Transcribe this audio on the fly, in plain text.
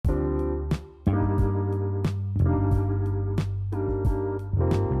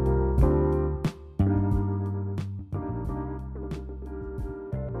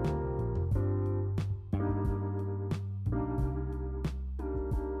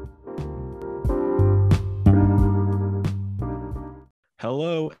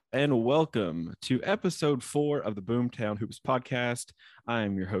Hello and welcome to episode 4 of the Boomtown Hoops podcast.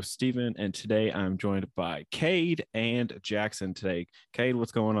 I'm your host, Steven, and today I'm joined by Cade and Jackson today. Cade,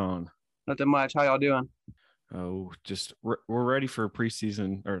 what's going on? Nothing much. How y'all doing? Oh, just we're ready for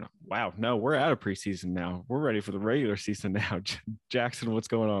preseason. Or wow, no, we're out of preseason now. We're ready for the regular season now. Jackson, what's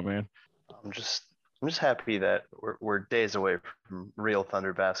going on, man? I'm just happy that we're days away from real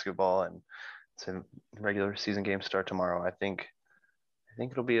Thunder basketball, and it's a regular season game start tomorrow. I think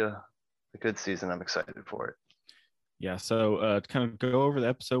it'll be a good season. I'm excited for it. Yeah, so to kind of go over the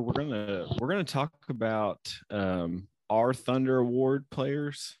episode, we're gonna talk about our Thunder Award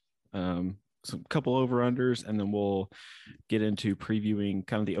players, some couple over unders, and then we'll get into previewing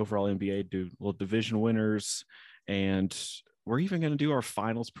kind of the overall NBA, do little division winners, and we're even going to do our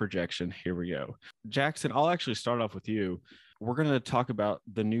finals projection. Here we go. Jackson, I'll actually start off with you. We're going to talk about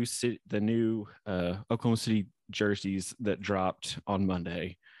the new Oklahoma City jerseys that dropped on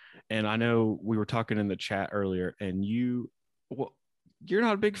Monday. And I know we were talking in the chat earlier, and you're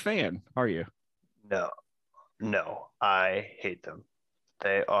not a big fan, are you? No, I hate them.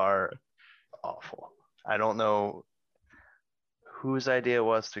 They are awful. I don't know whose idea it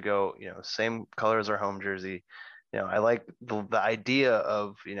was to go, same color as our home jersey. I like the idea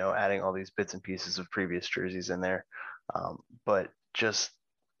of, adding all these bits and pieces of previous jerseys in there. But just,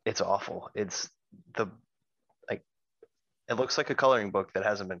 it's awful. It looks like a coloring book that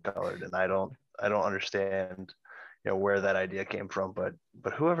hasn't been colored. And I don't understand, where that idea came from, but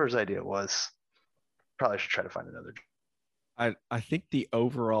whoever's idea it was probably should try to find another. I think the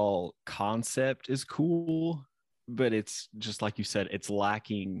overall concept is cool, but it's just like you said, it's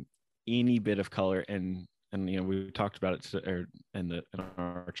lacking any bit of color. And we talked about it in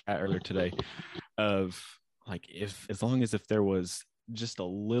our chat earlier today of like, as long as if there was just a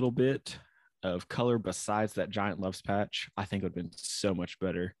little bit of color besides that giant loves patch, I think it would have been so much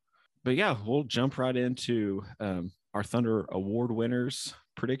better. But yeah, we'll jump right into our Thunder Award winners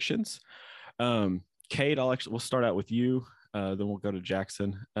predictions. Cade, we'll start out with you. Then we'll go to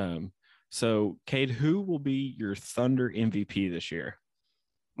Jackson. So, Cade, who will be your Thunder MVP this year?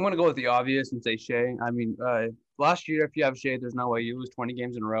 I'm going to go with the obvious and say Shai. I mean, last year, if you have Shai, there's no way you lose 20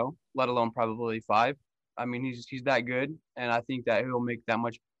 games in a row, let alone probably 5. I mean, he's that good, and I think that he'll make that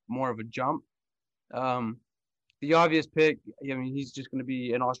much more of a jump. The obvious pick, I mean, he's just going to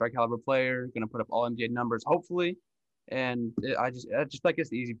be an all-star caliber player, going to put up all NBA numbers, hopefully, and I just like it's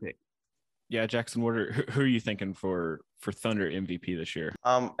the easy pick. Yeah, Jackson, who are you thinking for Thunder MVP this year?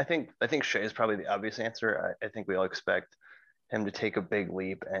 I think Shai is probably the obvious answer. I think we all expect him to take a big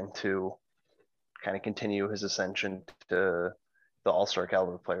leap and to kind of continue his ascension to the all-star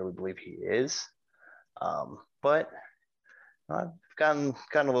caliber player we believe he is. But I've gotten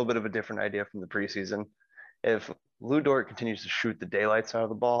a little bit of a different idea from the preseason. If Lu Dort continues to shoot the daylights out of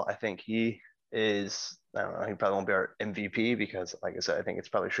the ball, I think he is, I don't know, he probably won't be our MVP because, like I said, I think it's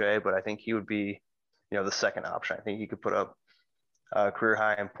probably Shai, but I think he would be, the second option. I think he could put up career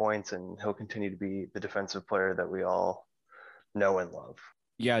high in points, and he'll continue to be the defensive player that we all know and love.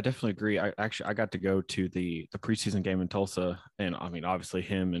 Yeah, I definitely agree. I got to go to the preseason game in Tulsa, and I mean, obviously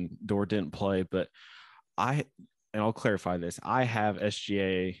him and Dort didn't play, but I'll clarify this. I have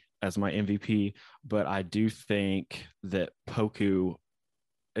SGA as my MVP, but I do think that Poku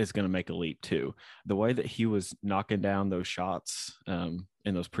is going to make a leap too. The way that he was knocking down those shots in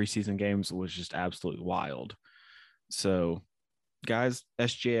those preseason games was just absolutely wild. So, guys,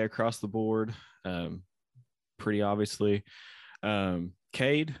 SGA across the board, pretty obviously.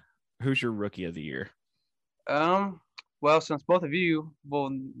 Cade, who's your rookie of the year? Well, since both of you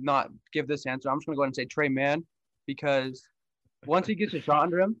will not give this answer, I'm just going to go ahead and say Tre Mann, because once he gets a shot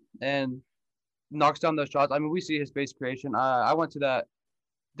under him and knocks down those shots, I mean, we see his space creation. I went to that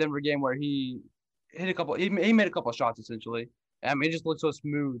Denver game where he hit a couple. He made a couple of shots essentially. I mean, it just looked so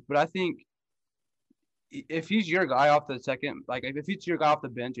smooth. But I think if he's your guy off the second, like if he's your guy off the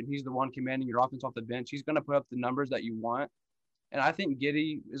bench and he's the one commanding your offense off the bench, he's going to put up the numbers that you want. And I think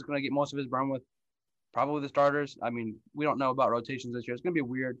Giddey is going to get most of his run with probably the starters. I mean, we don't know about rotations this year. It's going to be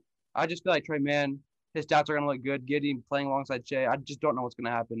weird. I just feel like Tre Mann, his stats are going to look good. Giddey playing alongside Shai, I just don't know what's going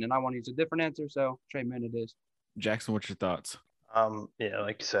to happen. And I want to use a different answer, so Tre Mann it is. Jackson, what's your thoughts? Yeah,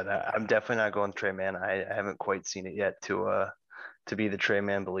 like you said, I'm definitely not going Tre Mann. I haven't quite seen it yet to be the Tre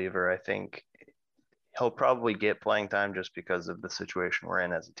Mann believer. I think he'll probably get playing time just because of the situation we're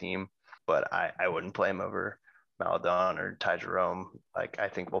in as a team. But I wouldn't play him over Maledon or Ty Jerome. Like, I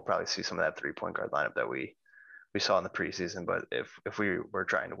think we'll probably see some of that 3-point guard lineup that we saw in the preseason. But if we were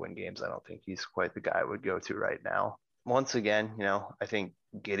trying to win games, I don't think he's quite the guy I would go to right now. Once again, I think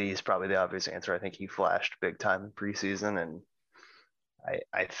Giddey is probably the obvious answer. I think he flashed big time in preseason, and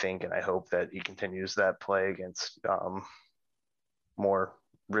I think and I hope that he continues that play against more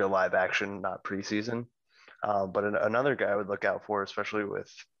real live action, not preseason. But another guy I would look out for, especially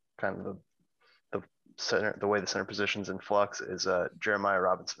with kind of the center, the way the center position's in flux, is Jeremiah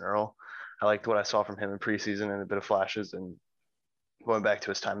Robinson Earl. I liked what I saw from him in preseason and a bit of flashes, and going back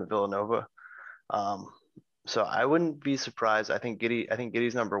to his time at Villanova. Um, so I wouldn't be surprised. I think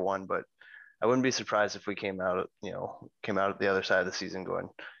Giddey's number one, but I wouldn't be surprised if we came out at the other side of the season going,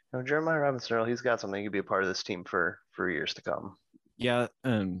 Jeremiah Robinson Earl, he's got something. He could be a part of this team for years to come. Yeah,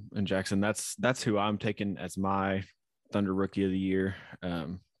 and Jackson, that's who I'm taking as my Thunder Rookie of the Year.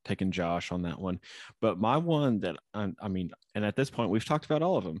 Taking Josh on that one, but my one that I mean, and at this point we've talked about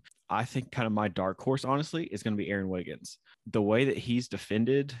all of them. I think kind of my dark horse, honestly, is going to be Aaron Wiggins. The way that he's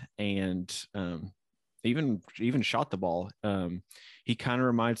defended and even shot the ball, he kind of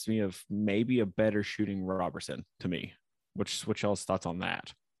reminds me of maybe a better shooting Robertson to me. What's y'all's thoughts on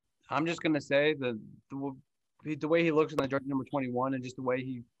that? I'm just gonna say the way he looks in the jersey number 21 and just the way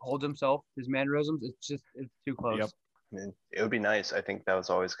he holds himself, his mannerisms, it's too close. Yep. I mean, it would be nice. I think that was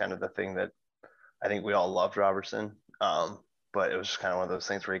always kind of the thing that I think we all loved Robertson. But it was just kind of one of those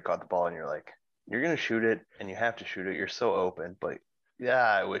things where he caught the ball and you're like, you're going to shoot it and you have to shoot it. You're so open, but yeah,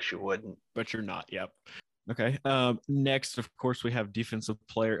 I wish you wouldn't. But you're not. Yep. Okay. Next, of course, we have Defensive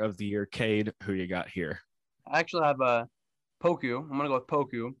Player of the Year, Cade. Who you got here? I actually have a Poku. I'm going to go with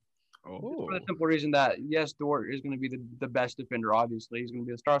Poku. Oh. For the simple reason that, yes, Dort is going to be the best defender, obviously. He's going to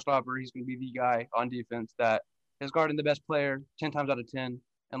be the star stopper. He's going to be the guy on defense that is guarding the best player 10 times out of 10,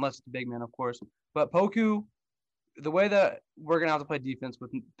 unless it's the big man, of course. But Poku, the way that we're going to have to play defense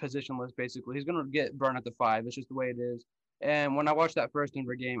with positionless, basically, he's going to get burned at the 5. It's just the way it is. And when I watched that first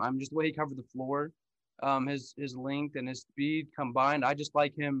Denver game, just the way he covered the floor, his length and his speed combined, I just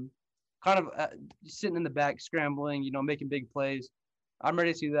like him kind of sitting in the back, scrambling, making big plays. I'm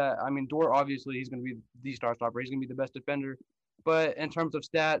ready to see that. I mean, Dort, obviously, he's going to be the star stopper. He's going to be the best defender. But in terms of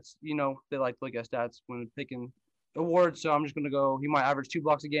stats, they like to look at stats when picking awards. So I'm just going to go, he might average 2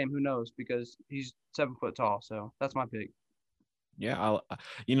 blocks a game. Who knows? Because he's 7 foot tall. So that's my pick. Yeah,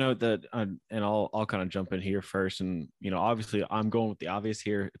 and I'll kind of jump in here first. And, obviously I'm going with the obvious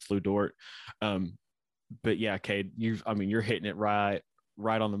here. It's Lou Dort. But yeah, Cade, you're hitting it right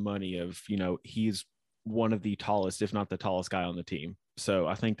on the money of, he's one of the tallest, if not the tallest guy on the team. So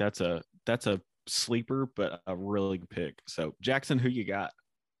I think that's a sleeper, but a really good pick. So Jackson, who you got?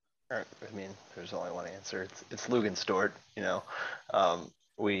 I mean, there's only one answer. It's Luguentz Dort.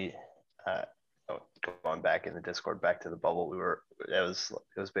 Going back in the Discord, back to the bubble, it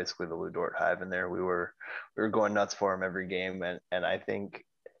was basically the Lou Dort hive in there. We were going nuts for him every game, and I think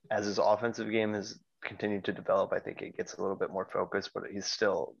as his offensive game has continued to develop, I think it gets a little bit more focused, but he's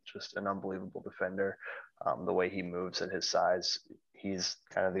still just an unbelievable defender. The way he moves at his size, he's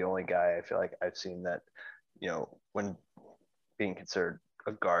kind of the only guy I feel like I've seen that, when being considered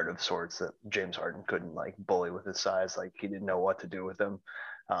a guard of sorts, that James Harden couldn't like bully with his size. Like he didn't know what to do with him.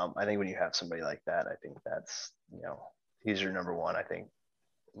 I think when you have somebody like that, I think that's, he's your number one. I think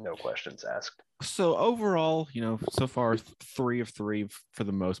no questions asked. So overall, so far 3 of 3 for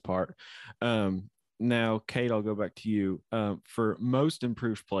the most part. Now, Cade, I'll go back to you. For most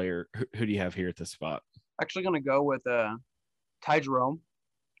improved player, who do you have here at this spot? Actually going to go with Ty Jerome.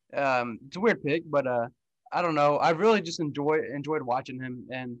 It's a weird pick, but I don't know. I really just enjoyed watching him,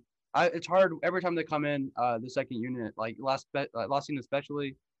 and it's hard every time they come in the second unit, like last season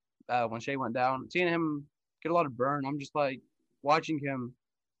especially when Shea went down, seeing him get a lot of burn. I'm just like watching him.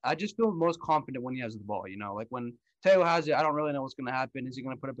 I just feel most confident when he has the ball. Like when Teo has it, I don't really know what's going to happen. Is he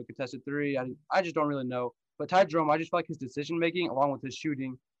going to put up a contested 3? I just don't really know. But Ty Jerome, I just feel like his decision making, along with his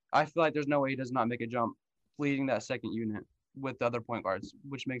shooting, I feel like there's no way he does not make a jump leading that second unit with the other point guards,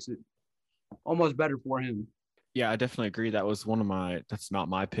 which makes it almost better for him. Yeah, I definitely agree. That's not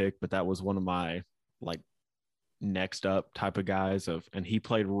my pick, but that was one of my like next up type of guys and he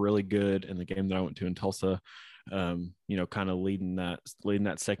played really good in the game that I went to in Tulsa. Kind of leading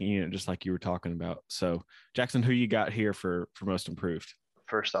that second unit, just like you were talking about. So Jackson, who you got here for most improved?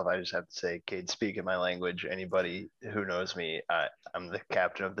 First off, I just have to say, Cade, speak in my language. Anybody who knows me, I'm the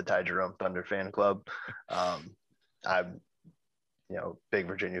captain of the Ty Jerome Thunder fan club. I'm big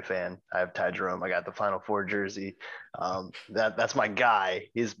Virginia fan. I have Ty Jerome. I got the Final Four jersey. That's my guy.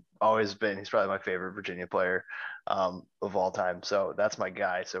 He's probably my favorite Virginia player of all time. So that's my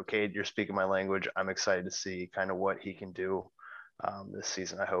guy. So Cade, you're speaking my language. I'm excited to see kind of what he can do this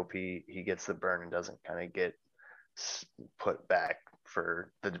season. I hope he gets the burn and doesn't kind of get put back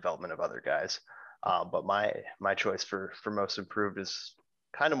for the development of other guys. But my choice for most improved is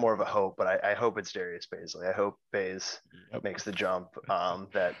kind of more of a hope, but I hope it's Darius Baisley. I hope Bays makes the jump.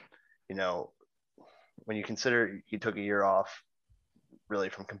 That, you know, when you consider he took a year off really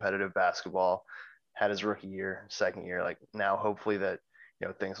from competitive basketball, had his rookie year, second year, like now hopefully that, you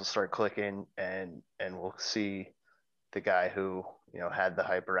know, things will start clicking and we'll see the guy who, you know, had the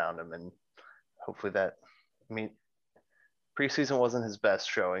hype around him. And hopefully that, I mean, preseason wasn't his best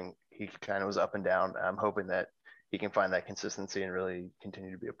showing. He kind of was up and down. I'm hoping that he can find that consistency and really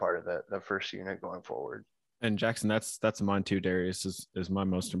continue to be a part of that first unit going forward. And Jackson, that's mine too. Darius is my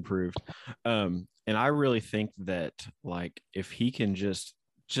most improved. And I really think that, like, if he can just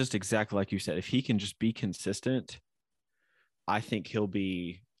exactly like you said, if he can just be consistent, I think he'll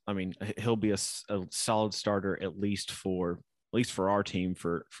be a solid starter at least for our team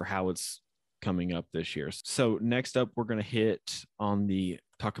for how it's coming up this year. So next up, we're going to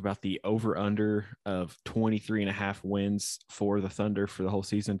talk about the over under of 23.5 wins for the Thunder for the whole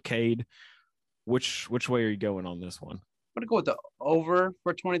season. Cade, which way are you going on this one? I'm going to go with the over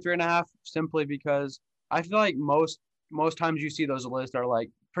for 23.5 simply because I feel like most times you see those lists are like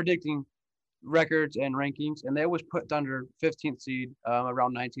predicting records and rankings, and they always put Thunder 15th seed,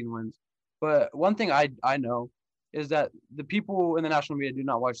 around 19 wins. But one thing I know is that the people in the national media do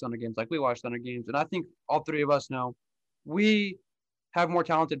not watch Thunder games like we watch Thunder games, and I think all three of us know we have more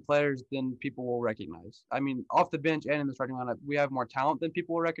talented players than people will recognize. I mean, off the bench and in the starting lineup, we have more talent than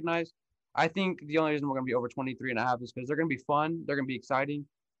people will recognize. I think the only reason we're going to be over 23.5 is because they're going to be fun. They're going to be exciting.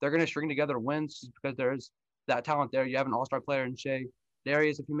 They're going to string together wins just because there's that talent there. You have an all-star player in Shea.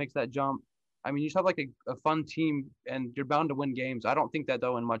 Darius, if he makes that jump, I mean, you just have like a fun team, and you're bound to win games. I don't think that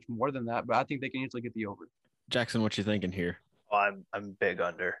they'll win much more than that, but I think they can easily get the over. Jackson, what you thinking here? Well, I'm big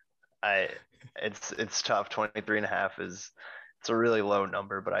under. It's tough. 23.5 it's a really low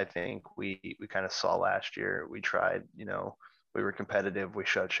number, but I think we kind of saw last year. We tried, you know, we were competitive. We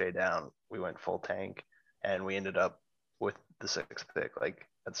shut Shea down. We went full tank, and we ended up with the 6th pick. Like,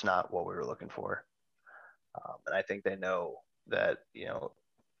 that's not what we were looking for. And I think they know that, you know,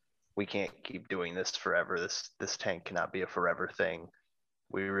 we can't keep doing this forever. This tank cannot be a forever thing.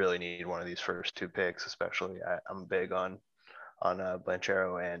 We really need one of these first 2 picks, especially. I'm big on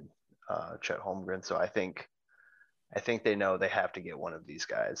Blanchero and Chet Holmgren, so I think they know they have to get one of these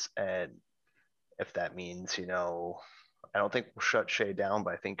guys, and if that means, you know, I don't think we'll shut Shea down,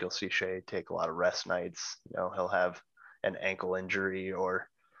 but I think you'll see Shea take a lot of rest nights. You know, he'll have an ankle injury or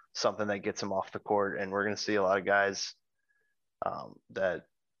something that gets him off the court, and we're going to see a lot of guys that,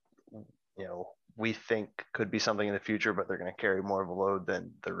 you know, we think could be something in the future, but they're going to carry more of a load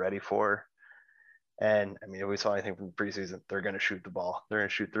than they're ready for. And I mean, if we saw anything from the preseason, they're going to shoot the ball. They're going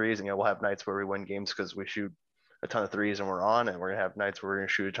to shoot threes, and, you know, we'll have nights where we win games because we shoot a ton of threes and we're on, and we're going to have nights where we're going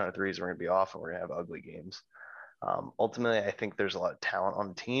to shoot a ton of threes and we're going to be off, and we're going to have ugly games. Ultimately, I think there's a lot of talent on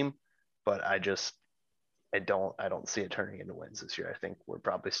the team, but I don't see it turning into wins this year. I think we're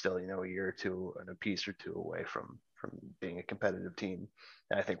probably still, you know, a year or two and a piece or two away from being a competitive team.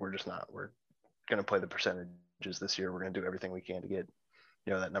 And I think we're just not. We're going to play the percentages this year. We're going to do everything we can to get,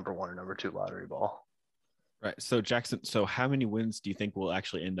 you know, that number 1 or number 2 lottery ball. Right. So Jackson, so how many wins do you think we'll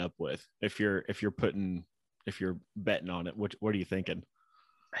actually end up with if you're betting on it? What are you thinking?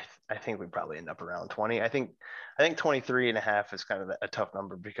 I think we probably end up around 20. I think 23.5 is kind of a tough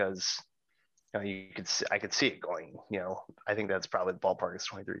number because, you know, I could see it going, you know, I think that's probably the ballpark is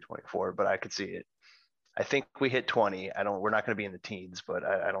 23, 24, but I could see it. I think we hit 20. We're not going to be in the teens, but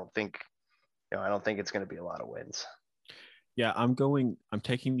I don't think, you know, I don't think it's going to be a lot of wins. Yeah, I'm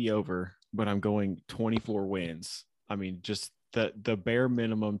taking the over, but I'm going 24 wins. I mean, just the bare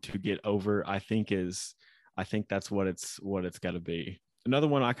minimum to get over, I think that's what it's got to be. Another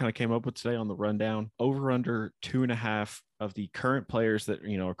one I kind of came up with today on the rundown, over under 2.5 of the current players that,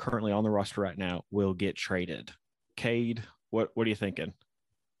 you know, are currently on the roster right now will get traded. Cade, what are you thinking?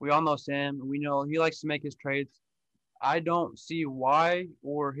 We all know Sam. We know he likes to make his trades. I don't see why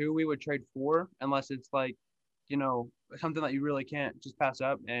or who we would trade for unless it's like, you know, something that you really can't just pass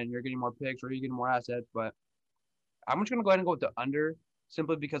up and you're getting more picks or you're getting more assets. But I'm just going to go ahead and go with the under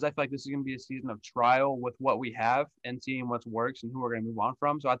simply because I feel like this is going to be a season of trial with what we have and seeing what works and who we're going to move on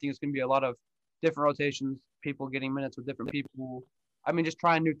from. So I think it's going to be a lot of different rotations, people getting minutes with different people. I mean, just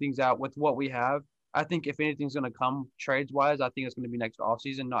trying new things out with what we have. I think if anything's going to come trades-wise, I think it's going to be next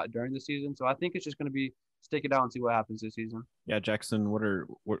offseason, not during the season. So I think it's just going to be stick it out and see what happens this season. Yeah, Jackson, what are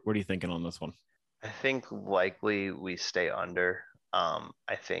you thinking on this one? I think likely we stay under.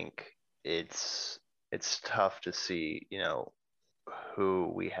 I think it's tough to see, you know,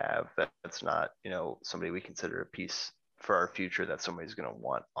 who we have that's not, you know, somebody we consider a piece for our future that somebody's going to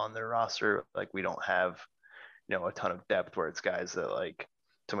want on their roster. Like, we don't have, you know, a ton of depth where it's guys that, like,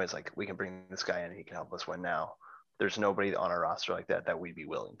 somebody's like, we can bring this guy in, he can help us win now. There's nobody on our roster like that we'd be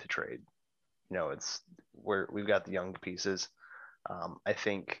willing to trade. We've got the young pieces. I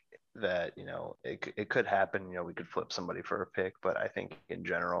think that it could happen. We could flip somebody for a pick, but I think in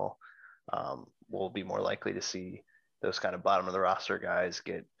general, we'll be more likely to see those kind of bottom of the roster guys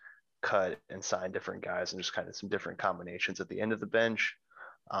get cut and sign different guys and just kind of some different combinations at the end of the bench.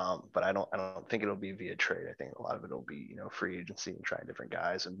 But I don't think it'll be via trade. I think a lot of it will be free agency and trying different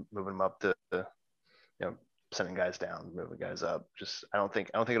guys and moving them up to sending guys down, moving guys up. Just I don't think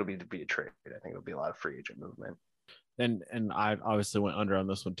it'll be via trade. I think it'll be a lot of free agent movement. And I obviously went under on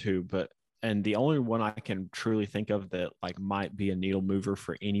this one too, and the only one I can truly think of that like might be a needle mover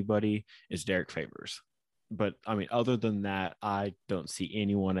for anybody is Derek Favors. But I mean, other than that, I don't see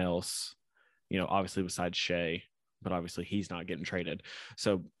anyone else, obviously besides Shea, but obviously he's not getting traded.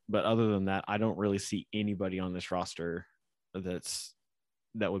 So, but other than that, I don't really see anybody on this roster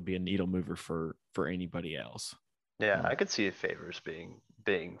that would be a needle mover for anybody else. Yeah, I could see Favors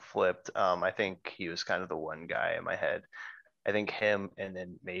being flipped. I think he was kind of the one guy in my head. I think him and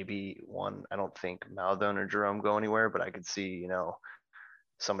then maybe one. I don't think Maledon or Jerome go anywhere, but I could see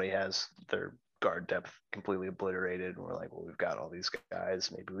somebody has their guard depth completely obliterated, and we're like, well, we've got all these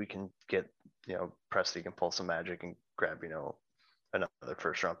guys. Maybe we can get Presti can pull some magic and grab another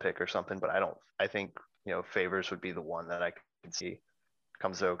first round pick or something. But I think Favors would be the one that I could see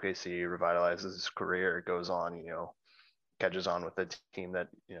comes to OKC, revitalizes his career, goes on, catches on with a team that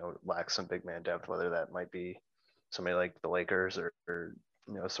lacks some big man depth, whether that might be somebody like the Lakers or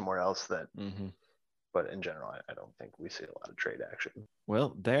somewhere else that. Mm-hmm. But in general, I don't think we see a lot of trade action.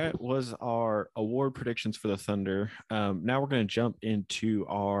 Well, that was our award predictions for the Thunder. Now we're going to jump into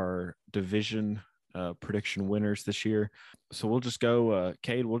our division prediction winners this year. So we'll just go,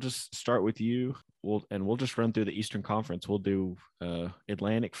 Cade, we'll just start with you. We'll just run through the Eastern Conference. We'll do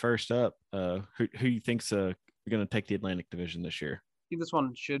Atlantic first up. Who you think's going to take the Atlantic Division this year? I think this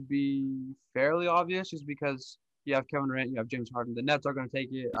one should be fairly obvious just because you have Kevin Durant, you have James Harden. The Nets are going to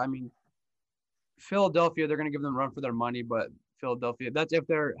take it. I mean, Philadelphia, they're going to give them a run for their money, but Philadelphia, that's if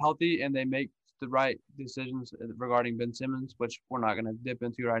they're healthy and they make the right decisions regarding Ben Simmons, which we're not going to dip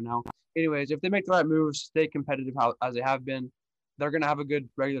into right now. Anyways, if they make the right moves, stay competitive as they have been, they're going to have a good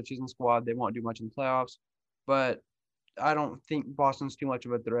regular season squad. They won't do much in the playoffs, but I don't think Boston's too much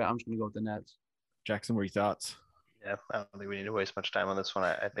of a threat. I'm just going to go with the Nets. Jackson, what are your thoughts? Yeah, I don't think we need to waste much time on this one.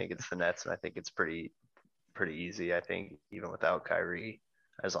 I think it's the Nets, and I think it's pretty easy. I think even without Kyrie,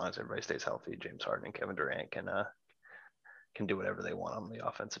 as long as everybody stays healthy, James Harden and Kevin Durant can do whatever they want on the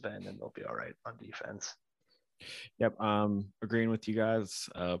offensive end, and they'll be all right on defense. Yep, agreeing with you guys.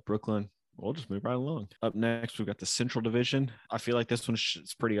 Brooklyn, we'll just move right along. Up next, we've got the Central Division. I feel like this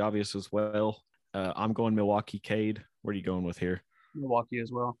one's pretty obvious as well. I'm going Milwaukee. Cade, what are you going with here? Milwaukee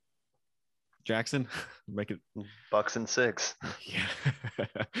as well. Jackson, make it Bucks and 6. Yeah,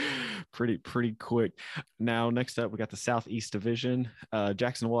 pretty quick. Now, next up, we got the Southeast Division.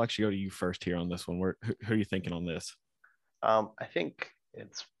 Jackson, we'll actually go to you first here on this one. Who are you thinking on this? I think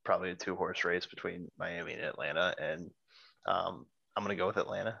it's probably a 2-horse race between Miami and Atlanta, and I'm going to go with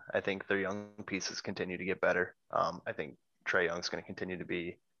Atlanta. I think their young pieces continue to get better. I think Trae Young's going to continue to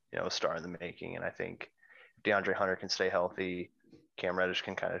be a star in the making, and I think if DeAndre Hunter can stay healthy, Cam Reddish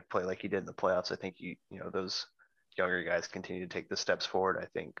can kind of play like he did in the playoffs. I think those younger guys continue to take the steps forward. I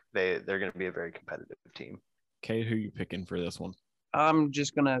think they're going to be a very competitive team. Kate, who are you picking for this one? I'm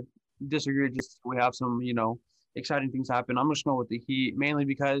just gonna disagree. Just we have some exciting things happen. I'm just going with the Heat mainly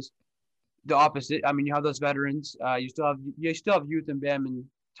because the opposite. I mean, you have those veterans. You still have youth in Bam and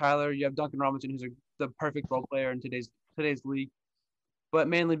Tyler. You have Duncan Robinson, who's the perfect role player in today's league, but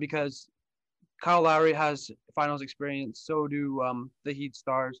mainly because Kyle Lowry has finals experience. So do the Heat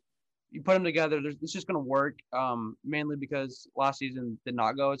stars. You put them together, it's just going to work. Mainly because last season did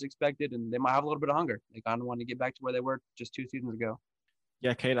not go as expected, and they might have a little bit of hunger. They kind of want to get back to where they were just 2 seasons ago.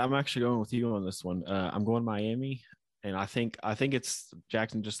 Yeah, Kate, I'm actually going with you on this one. I'm going Miami, and I think it's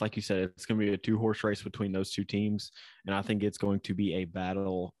Jackson. Just like you said, it's going to be a 2-horse race between those two teams, and I think it's going to be a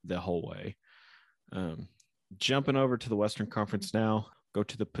battle the whole way. Jumping over to the Western Conference now. Go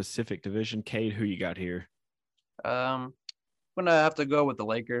to the Pacific Division. Cade, who you got here? I'm going to have to go with the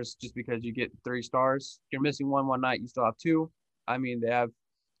Lakers just because you get 3 stars. If you're missing one night, you still have 2. I mean, they have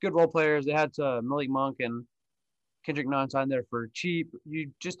good role players. They had Malik Monk and Kendrick Nunn signed there for cheap.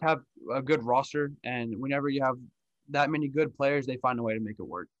 You just have a good roster, and whenever you have that many good players, they find a way to make it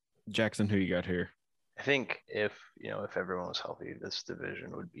work. Jackson, who you got here? I think if everyone was healthy, this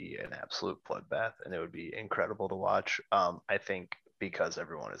division would be an absolute bloodbath, and it would be incredible to watch. I think because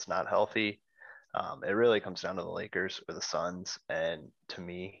everyone is not healthy, It really comes down to the Lakers or the Suns, and to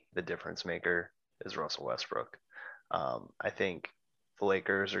me, the difference maker is Russell Westbrook. I think the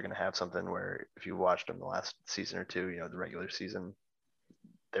Lakers are going to have something where if you watched them the last season or two, the regular season,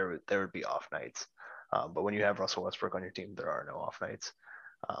 there would be off nights. But when you have Russell Westbrook on your team, there are no off nights.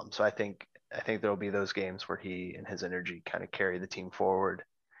 So I think there'll be those games where he and his energy kind of carry the team forward,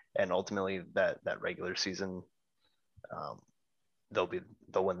 and ultimately that regular season, um, they'll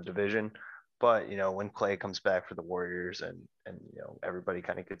win the division. But when Clay comes back for the Warriors and everybody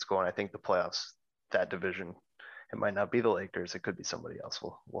kind of gets going, I think the playoffs, that division, it might not be the Lakers, it could be somebody else.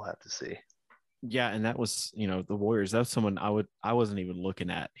 We'll have to see. Yeah, and that was, the Warriors. That's someone I wasn't even looking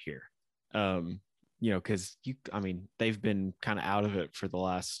at here. Because they've been kind of out of it for the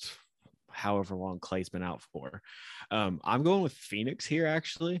last however long Clay's been out for. I'm going with Phoenix here,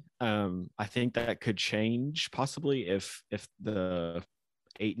 actually. I think that could change possibly if the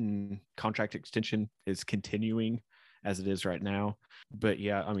Ayton contract extension is continuing as it is right now. But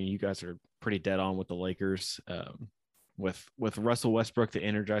yeah, you guys are pretty dead on with the Lakers. With Russell Westbrook, the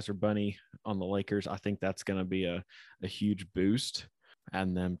Energizer Bunny on the Lakers, I think that's going to be a huge boost,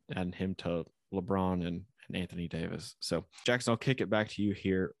 and him to LeBron and Anthony Davis. So Jackson, I'll kick it back to you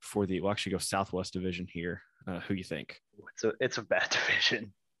here we'll actually go Southwest Division here. Who you think? It's a bad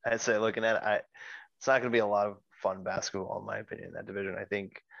division. I'd say looking at it, it's not going to be a lot of fun basketball in my opinion in that division. I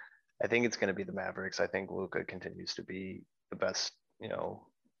think it's going to be the Mavericks. I think Luka continues to be the best,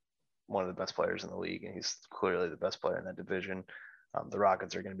 one of the best players in the league, and he's clearly the best player in that division. The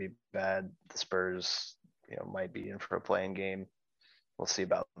Rockets are going to be bad. The Spurs, might be in for a playing game. We'll see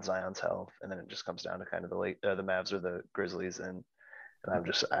about Zion's health, and then it just comes down to kind of the Mavs or the Grizzlies, and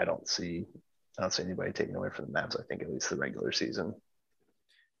I don't see anybody taking away from the Mavs. I think at least the regular season.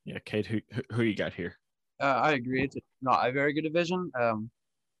 Yeah, Kate, who you got here? I agree. It's not a very good division.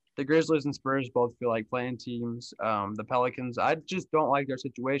 The Grizzlies and Spurs both feel like playing teams. The Pelicans, I just don't like their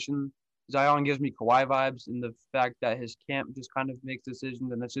situation. Zion gives me Kawhi vibes, and the fact that his camp just kind of makes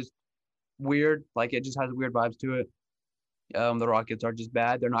decisions, and it's just weird. Like, it just has weird vibes to it. The Rockets are just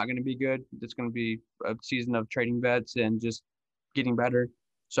bad. They're not going to be good. It's going to be a season of trading bets and just getting better.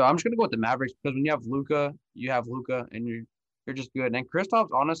 So I'm just going to go with the Mavericks because when you have Luka, and you're just good. And Kristaps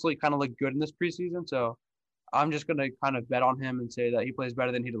honestly kind of looked good in this preseason. So I'm just going to kind of bet on him and say that he plays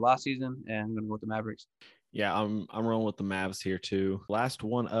better than he did last season, and I'm going to go with the Mavericks. Yeah, I'm rolling with the Mavs here too. Last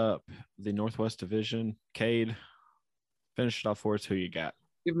one up, the Northwest Division. Cade, finish it off for us. Who you got?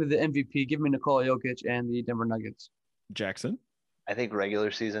 Give me the MVP. Give me Nikola Jokic and the Denver Nuggets. Jackson? I think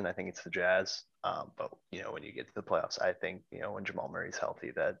regular season, I think it's the Jazz. But when you get to the playoffs, I think when Jamal Murray's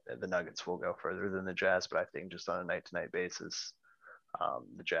healthy, that the Nuggets will go further than the Jazz. But I think just on a night-to-night basis,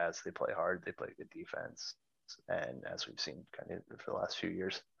 the Jazz, they play hard, they play good defense, and as we've seen kind of for the last few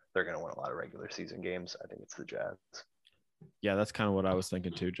years, they're going to win a lot of regular season games. I think it's the Jazz. Yeah, that's kind of what I was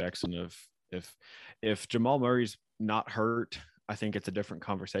thinking too, Jackson. If Jamal Murray's not hurt, I think it's a different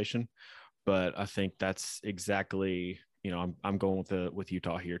conversation. But I think that's exactly, I'm going with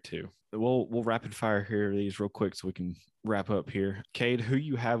Utah here too. We'll rapid fire here these real quick so we can wrap up here. Cade, who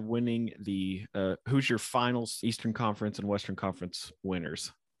you have winning who's your finals Eastern Conference and Western Conference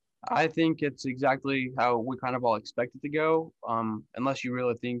winners? I think it's exactly how we kind of all expect it to go. Unless you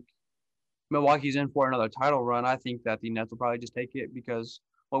really think Milwaukee's in for another title run, I think that the Nets will probably just take it because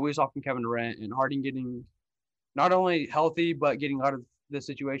what we saw from Kevin Durant and Harden getting not only healthy but getting out of the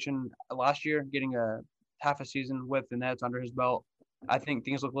situation last year, getting a half a season with the Nets under his belt. I think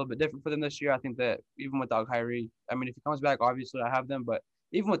things look a little bit different for them this year. I think that even without Kyrie, if he comes back, obviously I have them, but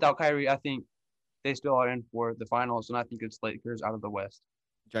even without Kyrie, I think they still are in for the finals, and I think it's Lakers out of the West.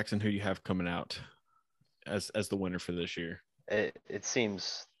 Jackson, who do you have coming out as the winner for this year? It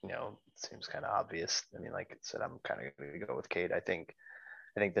seems kind of obvious. Like I said, I'm kind of going to go with Cade. I think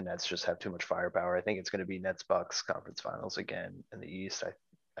the Nets just have too much firepower. I think it's going to be Nets Bucks conference finals again in the East.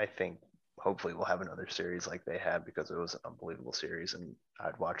 I think hopefully we'll have another series like they had because it was an unbelievable series, and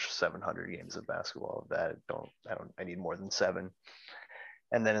I'd watch 700 games of basketball of that. I need more than 7.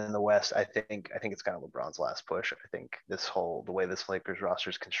 And then in the West, I think it's kind of LeBron's last push. I think the way this Lakers roster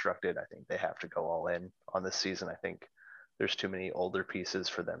is constructed, I think they have to go all in on this season. I think there's too many older pieces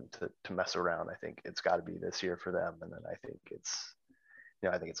for them to mess around. I think it's got to be this year for them, and then I think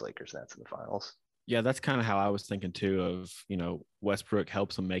it's Lakers Nets in the finals. Yeah, that's kind of how I was thinking too. Westbrook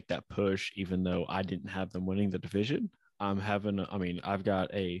helps them make that push, even though I didn't have them winning the division. I've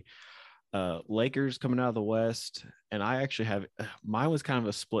got a Lakers coming out of the West, and I actually have mine was kind of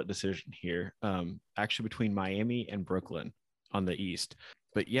a split decision here, actually between Miami and Brooklyn on the East.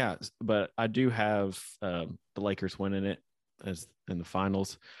 But I do have the Lakers winning it as in the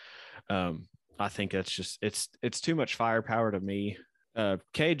finals. I think that's just it's too much firepower to me.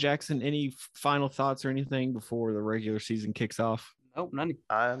 Kay, Jackson, any final thoughts or anything before the regular season kicks off? Nope, none.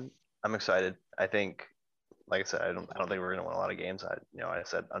 I'm excited. I think, like I said, I don't think we're gonna win a lot of games. I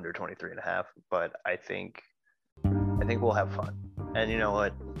said under 23.5, but I think we'll have fun. And you know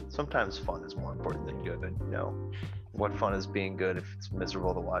what? Sometimes fun is more important than good. You know, what fun is being good if it's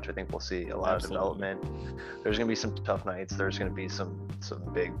miserable to watch? I think we'll see a lot Absolutely. of development. There's gonna be some tough nights. There's gonna be some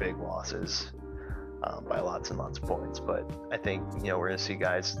big losses. By lots and lots of points, but I think we're going to see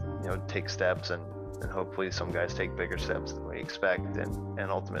guys take steps, and hopefully some guys take bigger steps than we expect, and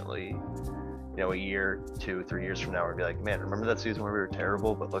ultimately a year, 2, 3 years from now we'll be like, man, remember that season where we were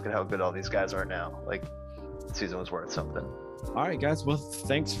terrible, but look at how good all these guys are now. Like, the season was worth something. All right, guys. Well,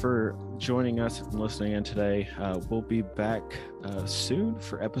 thanks for joining us and listening in today. We'll be back soon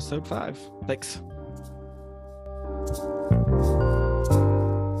for episode 5. Thanks.